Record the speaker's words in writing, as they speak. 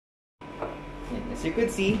As you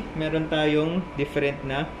could see, meron tayong different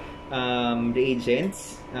na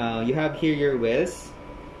reagents. You have here your wells.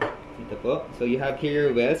 Ito po. So, you have here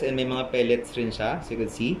your wells and may mga pellets rin siya. As you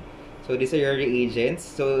could see. So, these are your reagents.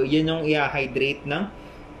 So, yun yung i-hydrate ng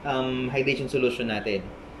hydration solution natin.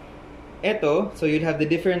 Ito, so you'll have the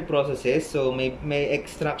different processes. So, may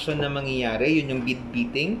extraction na mangyayari. Yun yung bead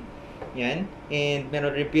beating. Yan. And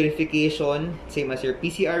meron rin purification. Same as your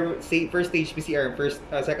PCR. First stage PCR,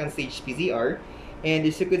 second stage PCR. And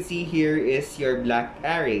as you could see here is your black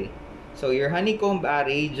array. So, your honeycomb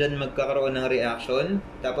array, dyan magkakaroon ng reaction.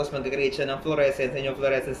 Tapos, mag-create siya ng fluorescence. And yung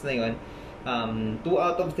fluorescence na yun, 2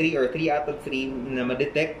 out of 3 or 3 out of 3 na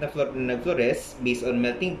ma-detect na nag-fluoresce based on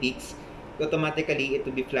melting peaks, automatically, it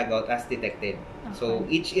will be flagged out as detected. Okay. So,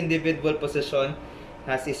 each individual position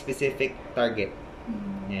has a specific target.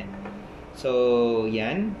 Yan. So,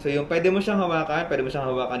 yan. So, yung pwede mo siyang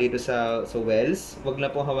hawakan dito sa wells. Huwag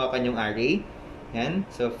na pong hawakan yung array. Yan.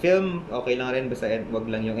 So, film, okay lang rin. Basta wag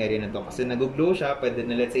lang yung area na to. Kasi nag-glow siya. Pwede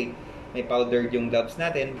na, let's say, may powder yung gloves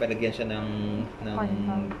natin. Palagyan siya ng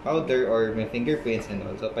powder or may fingerprints and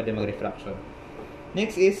all. So, pwede mag-refraction.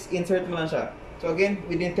 Next is, insert mo lang siya. So, again,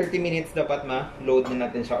 within 30 minutes, dapat ma-load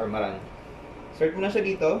na natin siya or ma-run. Insert mo na siya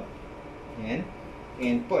dito. Yan.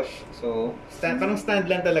 And push. So, parang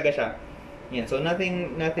stand lang talaga siya. Yan. So,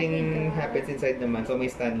 nothing happens inside naman. So,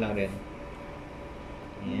 may stand lang rin.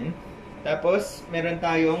 Yan. Tapos, meron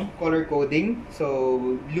tayong color coding. So,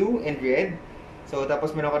 blue and red. So,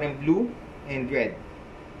 tapos meron ka rin blue and red.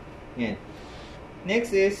 Yan.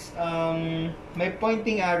 Next is, may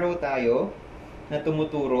pointing arrow tayo na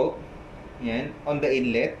tumuturo. Yan. On the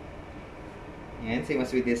inlet. Yan. Same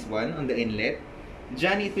as with this one. On the inlet.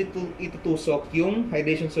 Diyan, itutusok yung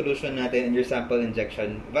hydration solution natin and your sample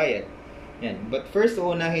injection vial. Yan. But first,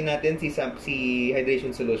 uunahin natin si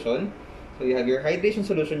hydration solution. So, you have your hydration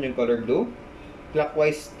solution, yung color blue.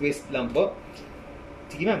 Clockwise twist lang po.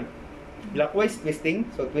 Sige, ma'am. Clockwise twisting.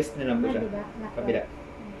 So, twist na lang po siya. Kabila.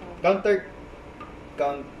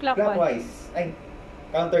 Clockwise. Ay,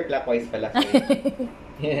 counterclockwise pala.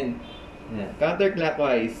 Yan. Yan.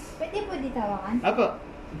 Counterclockwise. Pwede po dito hawakan? Apo.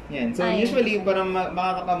 Yan. So, usually, parang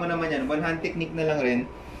makakapa mo naman yan. One hand technique na lang rin.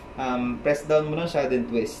 Press down mo lang siya, then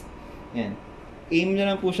twist. Yan. Aim nyo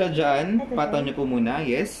lang po siya dyan. Patong nyo po muna.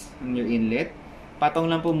 Yes. On your inlet.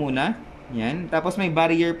 Patong lang po muna. Yan. Tapos may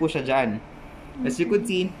barrier po siya dyan. As you could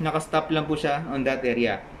see, nakastop lang po siya on that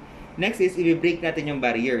area. Next is, i-break natin yung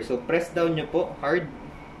barrier. So, press down nyo po. Hard.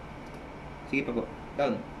 Sige pa po.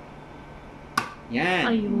 Down.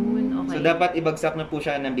 Yan. Ayun. Okay. So, dapat ibagsak na po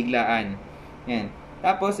siya ng biglaan. Yan.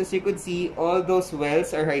 Tapos, as you could see, all those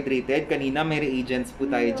wells are hydrated. Kanina, may reagents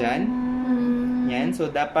po tayo dyan. Yan.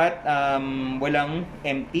 So, dapat walang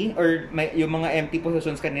empty or yung mga empty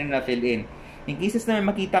positions kanina na fill in. In cases na may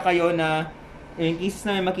makita kayo na hindi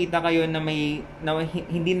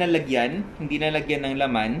nalagyan ng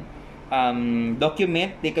laman,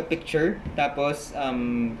 document, take a picture, tapos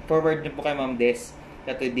forward nyo po kay Ma'am Des.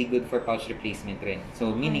 That would be good for pouch replacement rin. So,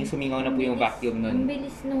 meaning sumingaw na po yung vacuum nun. Ang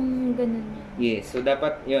bilis nung ganun. Yes. So,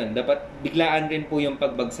 dapat biglaan rin po yung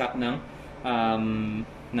pagbagsak ng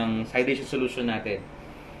hydration solution natin.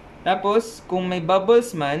 Tapos, kung may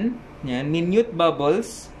bubbles man, yan, minute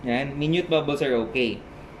bubbles are okay.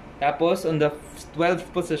 Tapos, on the 12th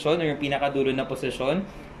position, or yung pinakadulo na position,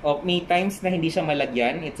 may times na hindi siya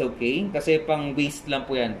malagyan, it's okay. Kasi pang waste lang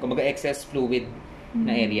po yan. Kung excess fluid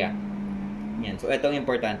na area. Yan. So, ito ang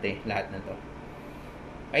importante, lahat na to.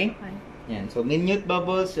 Okay? Yan. So, minute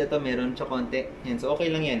bubbles, ito meron siya konti. Yan. So,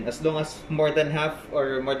 okay lang yan. As long as more than half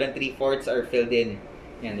or more than 3/4 are filled in.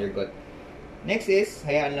 Yan, they're good. Next is,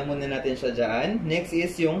 hayaan lang muna natin siya dyan. Next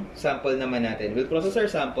is yung sample naman natin. We'll process our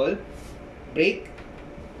sample, break,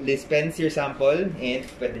 dispense your sample, and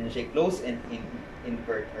pwede nyo siya close and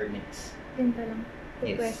invert or mix. Ganito lang.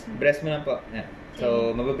 Yes. Press mo lang po. Yeah.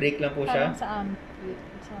 So, mababreak lang po siya. Parang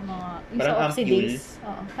sa mga... Parang sa ampule.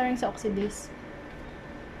 Oo, parang sa oxidase.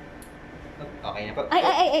 Okay na po.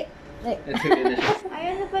 Ay!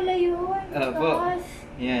 Ayan na pala yun. Po.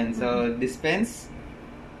 Yan. So, dispense.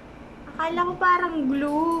 Akala ko parang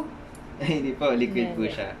glue. Hindi po. Liquid po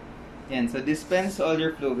siya. Yan. So, dispense all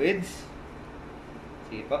your fluids.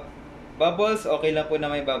 Sige po. Bubbles. Okay lang po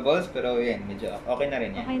na may bubbles. Pero yan. Medyo okay na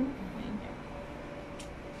rin yan. Okay na.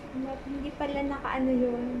 Hindi pala nakaano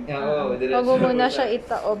yun. Oo. Pag mo na siya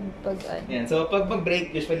itaob pag ano. Yan. So, pag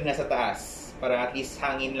mag-break, usually nasa taas. Para at least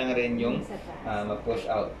hangin lang rin yung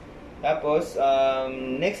mag-push out. Tapos,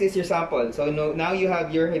 next is your sample. So, now you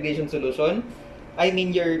have your hydration solution. I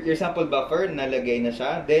mean, your sample buffer, nalagay na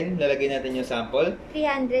siya. Then, lalagay natin yung sample.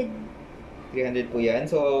 300. 300 po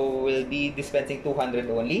yan. So, we'll be dispensing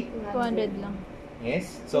 200 only. 200 lang.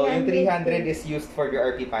 Yes. So, yung 300 is used for your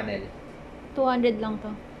RP panel. 200 lang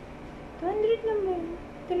to. 200 naman.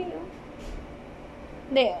 3 oh.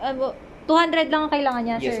 Hindi, 200 lang ang kailangan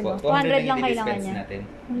niya, Yes sir. po. No? 200 200 lang kailangan i-dispense niya. natin.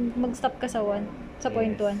 Mag-stop ka sa 1. Sa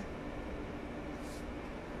point Yes. 1.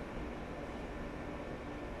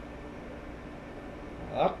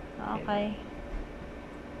 Up. Okay.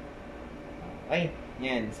 Okay.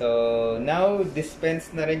 Yan. So, now,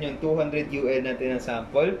 dispense na rin yung 200 UL natin ng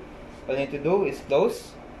sample. All you need to do is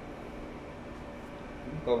close.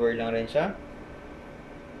 Cover lang rin siya.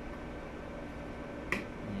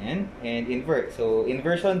 Yan. And invert. So,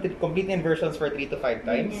 inversion, complete inversions for 3 to 5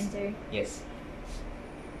 times. Ganyan, sir. Yes.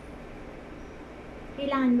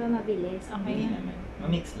 Kailangan ba mabilis? Okay. Hindi naman.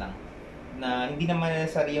 Ma-mix lang. Na hindi naman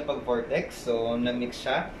necessary yung pag-vortex. So, na-mix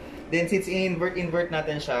siya. Then, since invert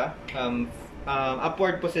natin siya,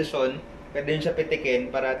 upward position, pwede rin siya pitikin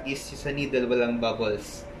para at least sa needle walang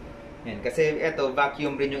bubbles. Yan. Kasi ito,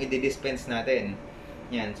 vacuum rin yung i-dispense natin.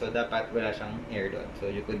 Yan. So, dapat wala siyang air doon. So,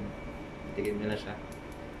 you could pitikin mo na siya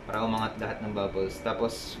para umangat lahat ng bubbles.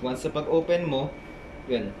 Tapos, once sa pag-open mo,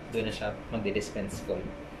 yun, doon na siya magdi-dispense full.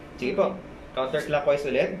 Sige po. Counterclockwise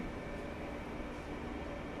ulit.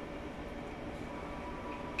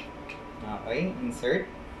 Okay, insert.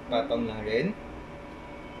 Patong lang rin.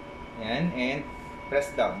 Yan, and press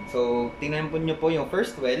down. So, tingnan po nyo po yung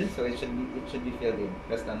first well. So, it should be filled in.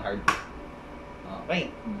 Press down hard.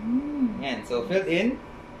 Okay. Yan, so filled in.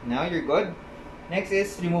 Now, you're good. Next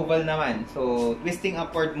is removal naman. So, twisting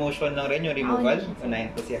upward motion lang rin yung removal.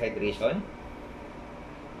 Unahin po si hydration.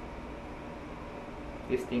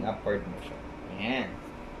 Twisting upward motion. Yan.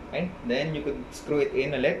 Okay. Then, you could screw it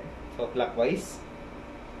in ulit. So, clockwise.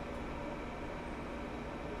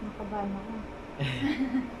 Nakabahan ako.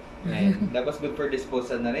 Ayan. Tapos, good for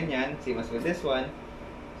disposal na rin yan. Same as with this one.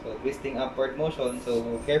 So, twisting upward motion.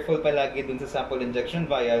 So, careful palagi dun sa sample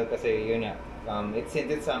injection vial kasi yun nga. It's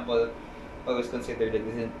scented sample. Always consider that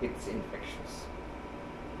it's infectious.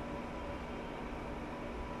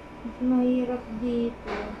 Mas mahirap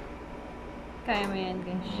dito. Kaya mo yan,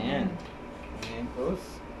 guys. Ayan. Ayan,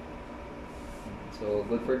 close. So,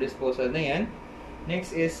 good for disposal na yan. Next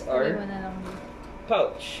is our Iwan na lang dito.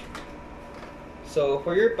 pouch. So,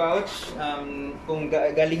 for your pouch, kung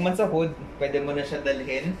galing man sa hood, pwede mo na siya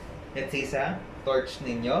dalhin. Let's say sa torch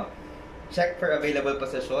ninyo. Check for available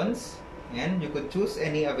positions. Ayan, you could choose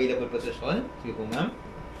any available position. Sige po, ma'am.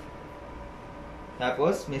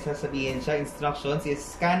 Tapos, may sasabihin siya, instructions is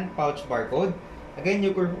scan pouch barcode. Again,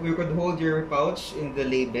 you could hold your pouch in the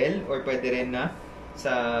label or pwede rin na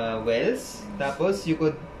sa wells. Tapos, you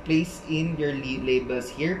could place in your labels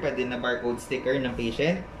here. Pwede na barcode sticker ng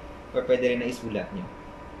patient or pwede rin na isulat nyo.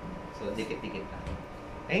 So, dikit-dikit lang.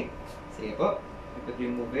 Okay? Sige po. You could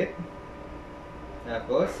remove it.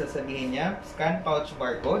 Tapos, sasabihin niya, scan pouch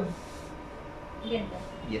barcode. Ganda.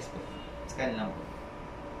 Yes po. Scan lang po.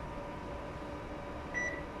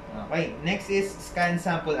 Okay. Next is scan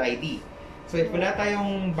sample ID. So, if wala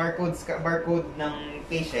tayong barcode ng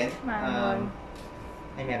patient, Manual.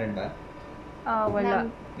 ay meron ba? Wala.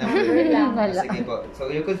 Number lang. Wala. Sige po. So,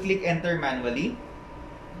 you could click enter manually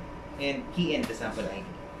and key in the sample ID.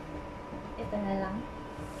 Ito na lang.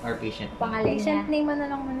 Our patient. Pangalan Patient niya. name mo na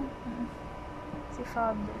lang muna. Si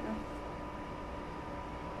Fabio.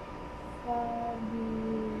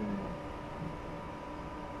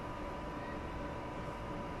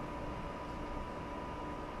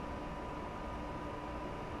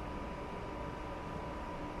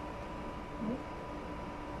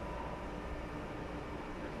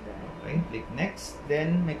 Okay, click next.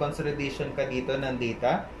 Then, may consolidation ka dito ng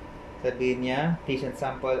data. Sabihin niya, patient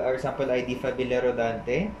sample or sample ID Fabio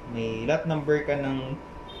Rodante. May lot number ka ng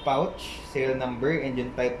pouch, serial number, and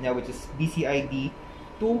yung type niya which is BCID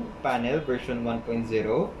 2 panel version 1.0.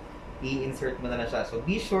 I-insert mo na siya. So,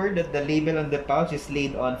 be sure that the label on the pouch is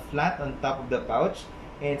laid on flat on top of the pouch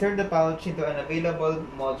and insert the pouch into an available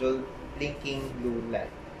module blinking blue light.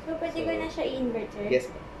 So, pwede ko na siya i-invert, sir? Yes.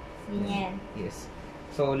 Ganyan. Yes.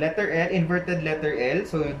 So, letter L, inverted letter L.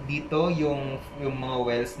 So, dito yung mga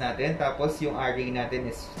wells natin. Tapos, yung array natin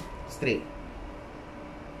is straight.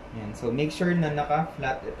 Yan. So, make sure na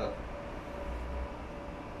naka-flat ito.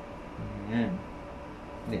 Yan.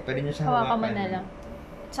 Hindi, pwede nyo siya Hawakan hawakan. mo na lang.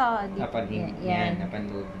 Tsaka dito. Napanloob. Yan,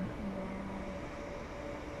 napanloob.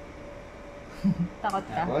 Takot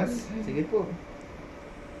ka. Tapos, sige po.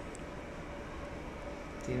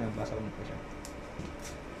 Sige, nabasa ko na po siya.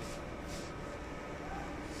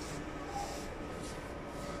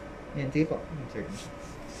 Yan, sige po. Insert mo siya.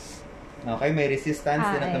 Okay, may resistance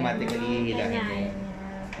din automatically hihilahin niya.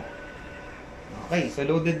 Okay, so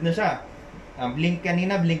loaded na siya. Blink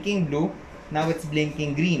kanina, blinking blue. Now it's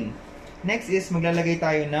blinking green. Next is maglalagay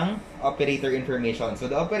tayo ng operator information. So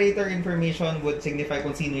the operator information would signify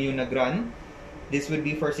kung sino yung nag-run. This would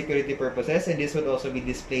be for security purposes and this would also be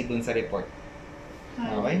displayed dun sa report.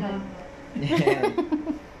 Okay?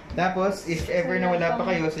 Tapos, if ever na wala pa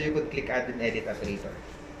kayo, so you could click add and edit operator.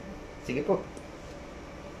 Sige po.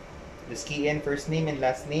 Just key in first name and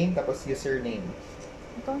last name, tapos username.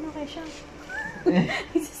 Ikaw na kayo siya.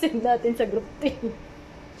 Isasend natin sa group 3.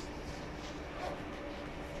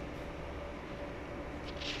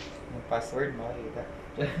 Yung password, makikita.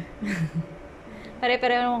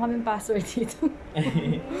 Pare-pareho naman kaming password dito.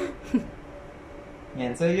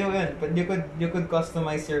 Yan. So yun, but you could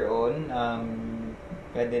customize your own.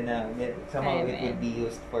 Pwede na, somehow it would be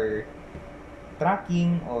used for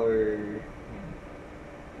tracking or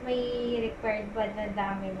May required ba na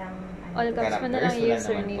dami ng All caps mo na lang yung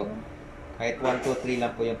username. Kahit 1, 2, 3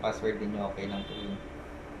 lang po yung password din nyo, okay lang po yun.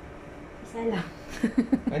 Isa lang.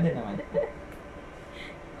 Pwede naman.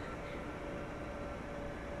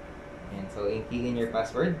 Yan. So, key in your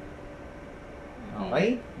password.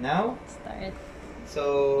 Okay. Now, Start.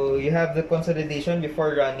 so, you have the consolidation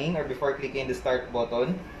before running or before clicking the start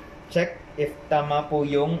button. Check if tama po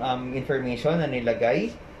yung information na nilagay.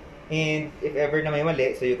 And if ever na may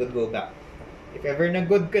mali, so you could go back. If ever na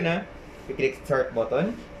good ka na, you click start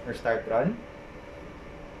button or start run.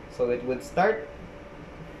 So, it would start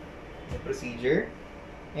the procedure.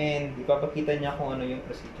 And ipapakita niya kung ano yung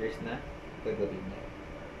procedures na gagawin niya.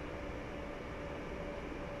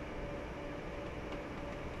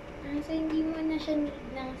 So, hindi mo na siya need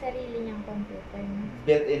ng sarili niyang computer, no?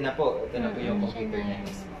 Built-in na po. Ito na po yung computer niya.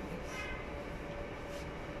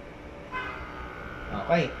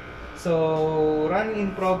 Okay. So, run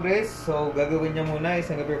in progress. So, gagawin niya muna is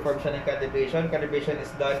nag-perform siya ng calibration. Calibration is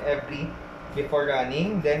done before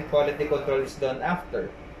running. Then, quality control is done after.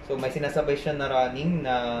 So, may sinasabay siya na running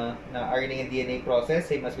na RNA and DNA process.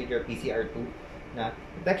 Same as with your PCR2 na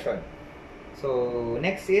detection. So,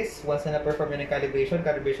 next is, once na na-perform yun ng calibration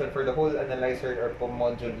for the whole analyzer or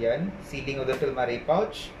module yan, sealing of the FilmArray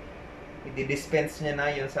pouch, i-dispense niya na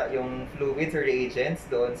yung fluids or reagents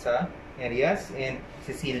doon sa areas and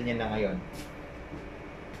sisil niya na ngayon.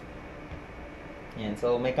 Yan.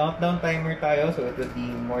 So, may countdown timer tayo. So, it would be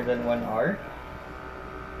more than 1 hour.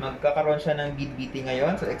 Magkakaroon siya ng bead-beating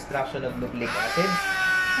ngayon. So, extraction of nucleic acids.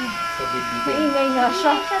 So, bead-beating. Maingay nga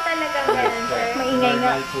siya. Hindi siya talaga ganun, sir. Maingay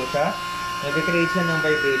nga. Normal po siya. Nag-create siya ng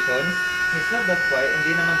vibrations. It's not that quiet.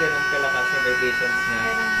 Hindi naman ganun kalakas yung vibrations niya.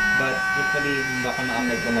 But, usually, baka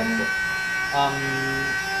ma-affect naman po.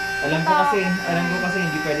 Alam ko kasi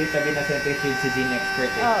hindi pwede tabi na centrifuge si Gene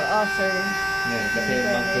expert eh. Oh, sir. Yan, kasi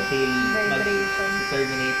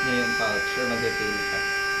mag-terminate niya yung pouch or mag-refill siya.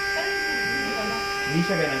 Hindi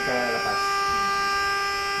siya ganun kalakas.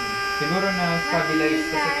 Siguro na stabilize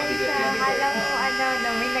kasi mabigat yan. Akala mo,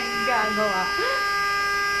 may naggagawa.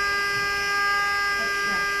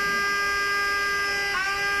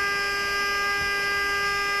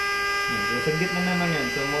 So, saglit na naman yun.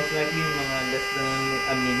 So, most likely, mga less than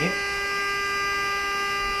a minute.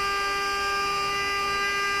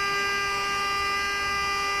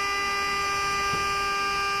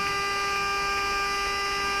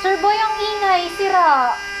 Sir Boy, ang ingay.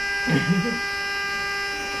 Sira.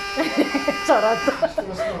 Charot.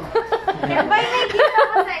 Sir Boy, may dito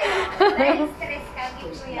ako sa'yo. Dahil stress ka,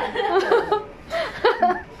 dito yan.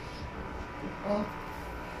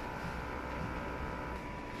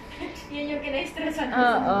 Yun yung kina-stressan ko.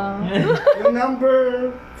 Oo. Yung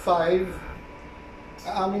number 5,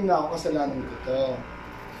 aamin na ako kasalanan ko to.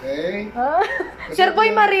 Okay? Sir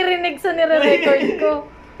Boy, maririnig sa nire-record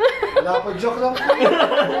ko. Wala po, joke lang po.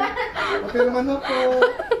 Pero man ako.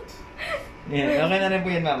 Yeah, okay na rin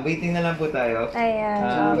po yan, ma'am. Waiting na lang po tayo. Ayan.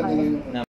 Simulan niyo lang.